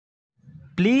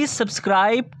Please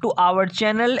subscribe to our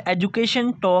channel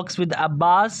Education Talks with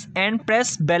Abbas and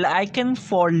press bell icon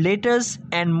for latest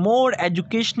and more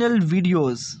educational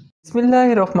videos.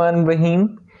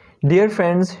 Bismillahirrahmanirrahim. Dear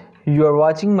friends, you are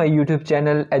watching my YouTube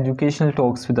channel Educational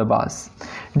Talks with Abbas.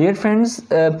 Dear friends,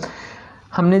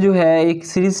 हमने जो है एक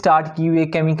series start की हुई है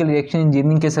chemical reaction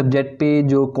engineering के subject पे,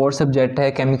 जो कोर सब्जेक्ट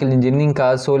है केमिकल इंजीनियरिंग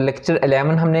का। सो लेक्चर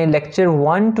 11 हमने लेक्चर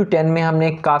 1 to 10 में हमने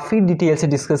काफ़ी डिटेल से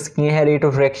डिस्कस किए हैं। रेट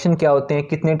ऑफ रिएक्शन क्या होते हैं,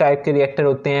 कितने टाइप के रिएक्टर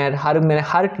होते हैं,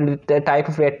 हर टाइप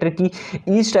ऑफ रिएक्टर की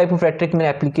ईच टाइप ऑफ रिएक्टर की मैंने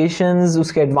एप्लीकेशंस,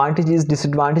 उसके advantages,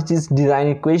 disadvantages,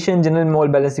 design equation, general मोल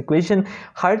बैलेंस इक्वेशन,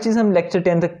 हर चीज़ हम लेक्चर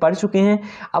 10 तक पढ़ चुके हैं।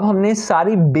 अब हमने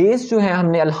सारी बेस जो है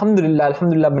हमने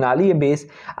अल्हम्दुलिल्लाह बना ली है बेस।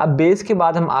 अब बेस के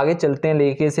बाद हम आगे चलते हैं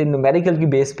लेके से न्यूमेरिकल की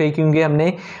बेस पे, क्योंकि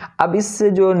हमने अब इस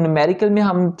जो न्यूमेरिकल में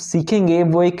हम सीखेंगे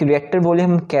वो एक रिएक्टर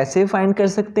वॉल्यूम हम कैसे फाइंड कर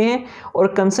सकते हैं और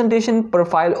कंसंट्रेशन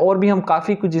प्रोफाइल, और भी हम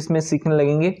काफ़ी कुछ इसमें सीखने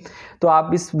लगेंगे। तो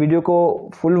आप इस वीडियो को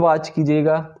फुल वॉच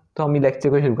कीजिएगा। तो हम ये लेक्चर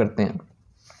को शुरू करते हैं।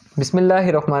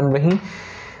 बिस्मिल्लाहिर्रहमानिर्रहीम।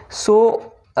 So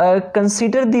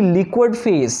consider the liquid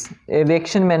phase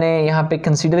reaction मैंने यहाँ पे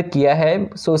कंसीडर किया है।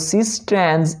 सो cis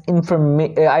trans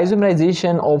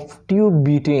isomerisation of tube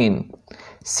butane,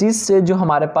 सिस से जो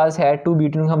हमारे पास है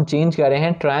 2-ब्यूटेन हम चेंज कर रहे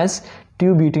हैं ट्रांस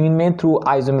ट्यूब ब्यूटेन में थ्रू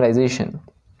आइसोमराइजेशन।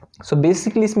 सो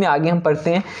बेसिकली इसमें आगे हम पढ़ते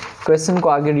हैं, क्वेश्चन को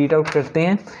आगे रीड आउट करते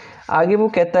हैं। आगे वो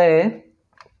कहता है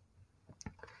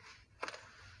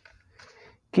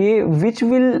कि विच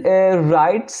विल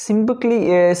राइट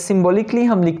सिंबॉलिकली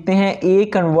हम लिखते हैं ए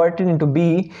converted into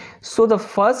B. So the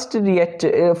first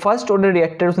order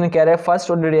reactor उसने कह रहा है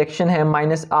फर्स्ट ऑर्डर रिएक्शन है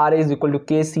 -R is equal to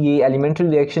KCA। Elementary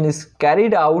reaction is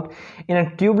carried out in a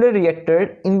tubular reactor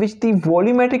in which the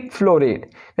volumetric flow rate,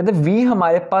 कहते हैं V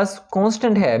हमारे पास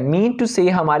constant है। Mean to से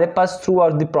हमारे pass through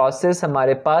out the process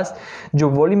हमारे पास जो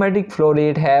volumetric flow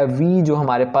rate है V जो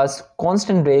हमारे पास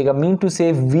कांस्टेंट रहेगा। मीन टू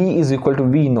से V is equal to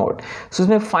V not. सो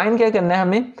इसमें फाइंड क्या करना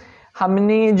है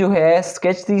हमने जो है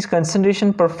sketch the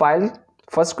concentration profile,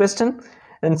 first question.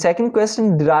 And second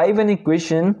question, derive an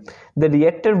equation the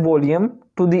reactor volume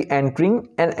two the entering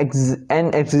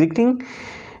and exiting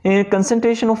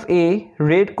concentration of A,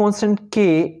 rate constant K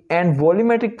and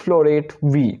volumetric flow rate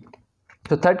V.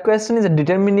 So third question is a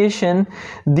determination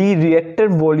the reactor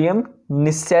volume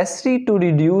necessary to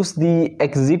reduce the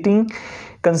exiting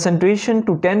concentration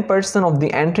to 10% of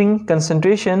the entering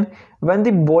concentration when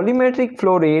the volumetric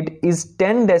flow rate is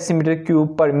 10 decimeter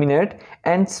cube per minute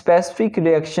and specific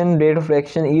reaction rate of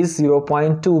reaction is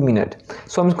 0.2 minute.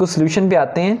 So हम इसको solution पे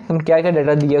आते हैं। हम क्या क्या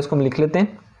data दिया है उसको हम लिख लेते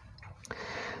हैं।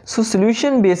 So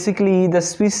solution basically the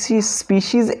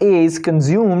species A is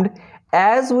consumed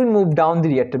as we move down the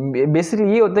reactor.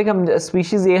 Basically ये होता है कि हम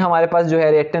species A हमारे पास जो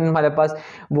है reactant हमारे पास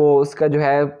वो उसका जो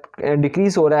है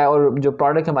डिक्रीज हो रहा है और जो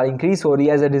प्रोडक्ट हमारी इंक्रीज हो रही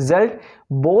है। As a result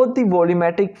both the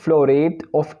volumetric flow rate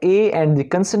of A and the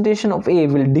concentration of A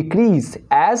will decrease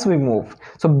as we move.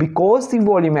 So because the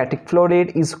volumetric flow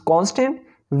rate is constant,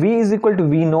 V is equal to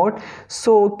V naught,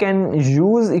 so can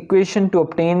use equation to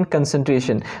obtain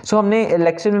concentration. So हमने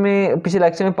lecture में पिछले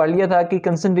lecture में पढ़ लिया था कि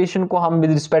concentration को हम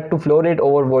with respect to flow rate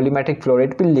over volumetric flow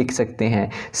rate पे लिख सकते हैं।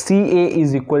 CA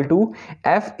is equal to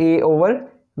FA over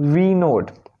V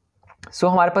naught. So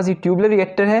हमारे पास ये ट्यूबुलर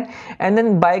रिएक्टर है and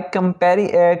then by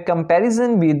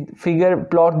comparison with figure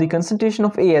plot the concentration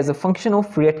of A as a function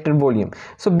of reactor volume.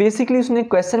 So basically उसने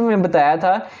question में बताया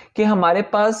था कि हमारे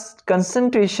पास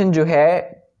concentration जो है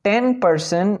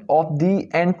 10% of the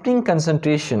entering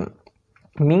concentration,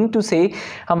 mean to से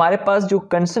हमारे पास जो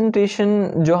कंसंट्रेशन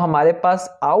जो हमारे पास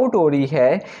आउट हो रही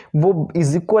है वो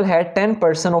इज इक्वल है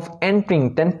 10% of entering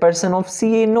 10% of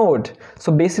CA node.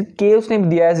 So basic K उसने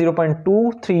दिया है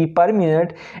 0.23 पर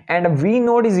minute and V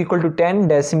node is equal to 10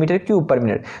 decimetre cube पर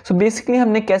मिनट। सो बेसिकली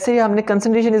हमने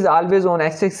concentration is always on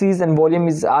X axis and volume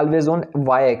is always on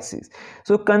Y axis.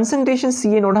 So concentration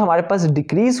CA node हमारे पास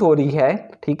decrease हो रही है,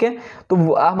 ठीक है। तो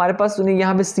हमारे पास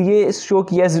यहाँ पे CA शो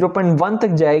किया 0.1 तक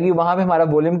जाएगी, वहां पे हमारा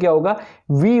वॉल्यूम क्या होगा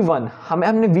V1।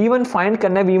 हमने V1 फाइंड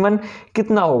करना है, V1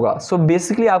 कितना होगा। सो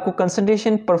बेसिकली आपको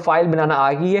कंसंट्रेशन प्रोफाइल बनाना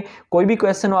आ गई है। कोई भी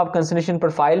क्वेश्चन हो आप कंसंट्रेशन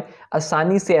प्रोफाइल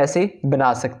आसानी से ऐसे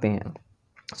बना सकते हैं।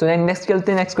 सो नेक्स्ट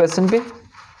चलते हैं नेक्स्ट क्वेश्चन पे।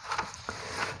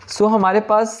 सो हमारे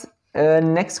पास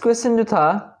नेक्स्ट क्वेश्चन जो था,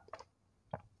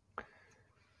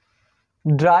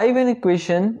 drive an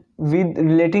equation with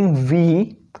relating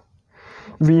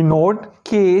V node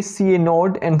K CA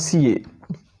node and CA।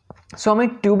 सो हमें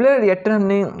ट्यूबुलर रिएक्टर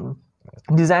हमने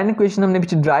डिज़ाइन इक्वेशन हमने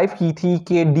पीछे ड्राइव की थी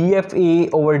कि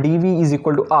DFA/dV is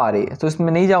equal to RA, तो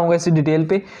इसमें नहीं जाऊंगा इसी डिटेल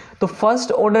पे। तो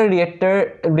first order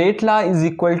reactor rate law is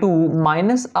equal to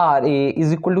minus RA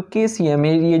is equal to KCM,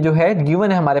 ये जो है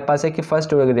गिवन है हमारे पास है कि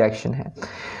फर्स्ट ऑर्डर रिएक्शन है।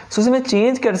 सो इसमें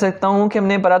चेंज कर सकता हूँ कि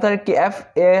हमने पता था कि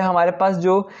हमारे पास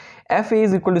जो FA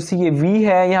is equal to CA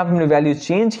है, यहाँ पे हमने वैल्यू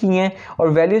चेंज की हैं और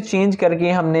वैल्यू चेंज करके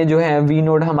हमने जो है V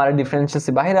नोड हमारा डिफरेंशियल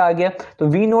से बाहर आ गया। तो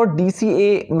V नोड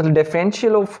DCA मतलब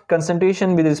differential of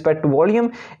concentration with respect to volume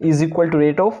is equal to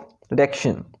rate of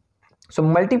reaction. So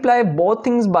multiply both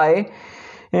things by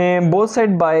both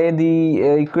side by the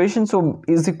equation, so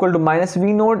is equal to minus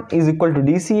V node is equal to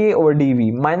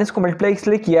DCA/dV। Minus को multiply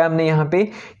इसलिए किया हमने यहाँ पे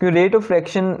क्योंकि rate of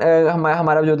reaction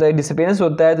हमारा जो होता है डिसिपेरेंस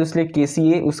होता है, तो इसलिए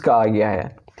KCA उसका आ गया है।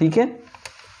 ठीक है,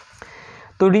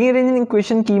 तो रीअरेंजिंग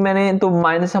इक्वेशन की मैंने, तो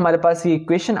माइनस हमारे पास ये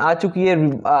इक्वेशन आ चुकी है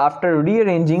आफ्टर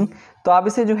रीअरेंजिंग। तो आप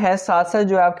इसे जो है साथ साथ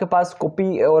जो है आपके पास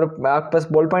कॉपी और आपके पास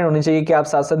बॉल पॉइंट होनी चाहिए कि आप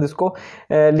साथ साथ इसको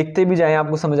लिखते भी जाएं,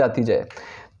 आपको समझ आती जाए।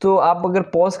 तो आप अगर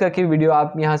पॉज करके वीडियो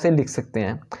आप यहाँ से लिख सकते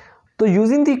हैं। तो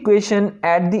using the equation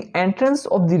at the entrance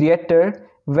of the reactor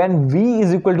when V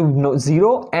is equal to 0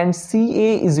 and CA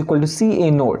is equal to CA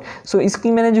node. सो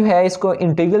इसकी मैंने जो है इसको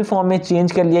इंटीग्रल फॉर्म में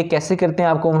चेंज कर लिया। कैसे करते हैं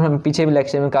आपको हम पीछे भी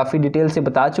लेक्चर में काफ़ी डिटेल से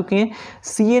बता चुके हैं।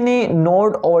 CA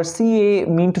नोड और CA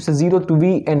मीन टू से 0 to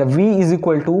V and V is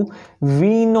equal to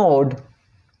V node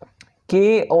K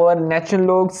और natural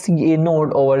log CA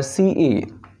node over CA।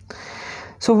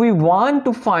 So we want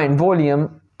to find volume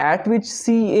at which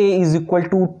CA is equal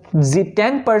to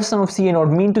 10% of CA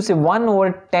node, mean to say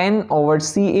 1/10 over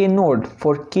CA node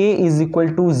for K is equal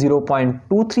to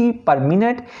 0.23 per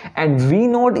minute and V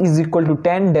node is equal to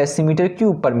 10 decimeter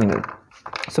cube per minute.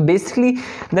 So basically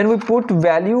then we put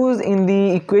values in the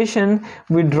equation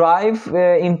we derive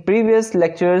in previous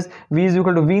lectures। V is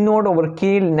equal to V node over K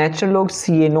natural log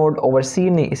CA node over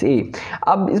CA।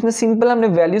 अब इसमें simple हमने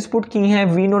values put की हैं।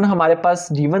 V node हमारे पास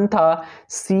given था,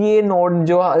 CA node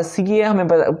जो CA हमें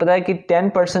पता है कि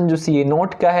 10% जो CA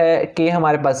नोड का है, K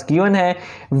हमारे पास गिवन है,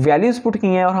 वैल्यूज पुट की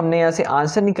हैं और हमने यहाँ से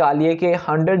आंसर निकाल लिया कि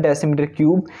 100 डेसीमीटर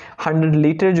क्यूब 100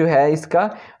 लीटर जो है इसका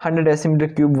 100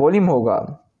 डेसीमीटर क्यूब वॉल्यूम होगा।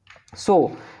 So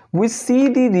we see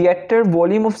the reactor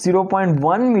volume of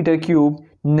 0.1 meter cube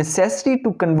necessary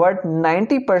to convert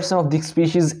 90% of the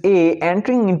species A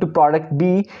entering into product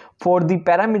B for the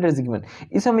parameters given।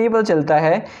 इससे हमें ये पता चलता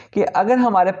है कि अगर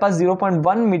हमारे पास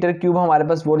 0.1 मीटर क्यूब हमारे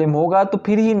पास वॉल्यूम होगा तो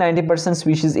फिर ही 90%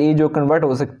 स्पीशीज A जो कन्वर्ट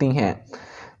हो सकती हैं।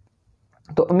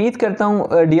 तो उम्मीद करता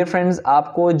हूँ डियर फ्रेंड्स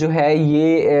आपको जो है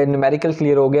ये न्यूमेरिकल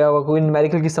क्लियर हो गया होगा। कोई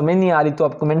न्यूमेरिकल की समझ नहीं आ रही तो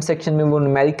आप कमेंट सेक्शन में वो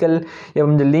न्यूमेरिकल या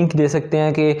मुझे लिंक दे सकते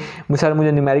हैं कि सर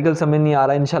मुझे न्यूमेरिकल समझ नहीं आ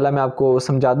रहा, इंशाल्लाह मैं आपको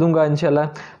समझा दूंगा इंशाल्लाह।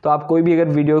 तो आप कोई भी अगर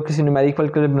वीडियो किसी न्यूमेरिकल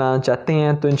के लिए बनाना चाहते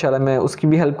हैं तो इंशाल्लाह मैं उसकी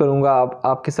भी हेल्प करूँगा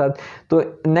आपके साथ। तो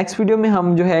नेक्स्ट वीडियो में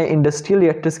हम जो है इंडस्ट्रियल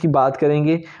रिएक्टर्स की बात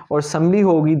करेंगे और समरी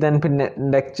होगी, दैन फिर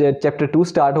चैप्टर 2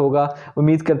 स्टार्ट होगा।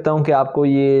 उम्मीद करता हूँ कि आपको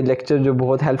ये लेक्चर जो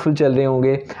बहुत हेल्पफुल चल रहे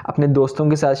होंगे, अपने दोस्तों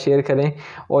के साथ शेयर करें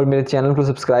और मेरे चैनल को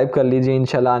सब्सक्राइब कर लीजिए।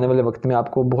 इंशाल्लाह आने वाले वक्त में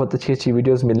आपको बहुत अच्छी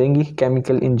वीडियोस मिलेंगी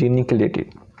केमिकल इंजीनियरिंग के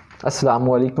रिलेटेड। अस्सलाम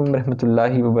वालेकुम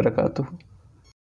रहमतुल्लाहि व बरकातुहू।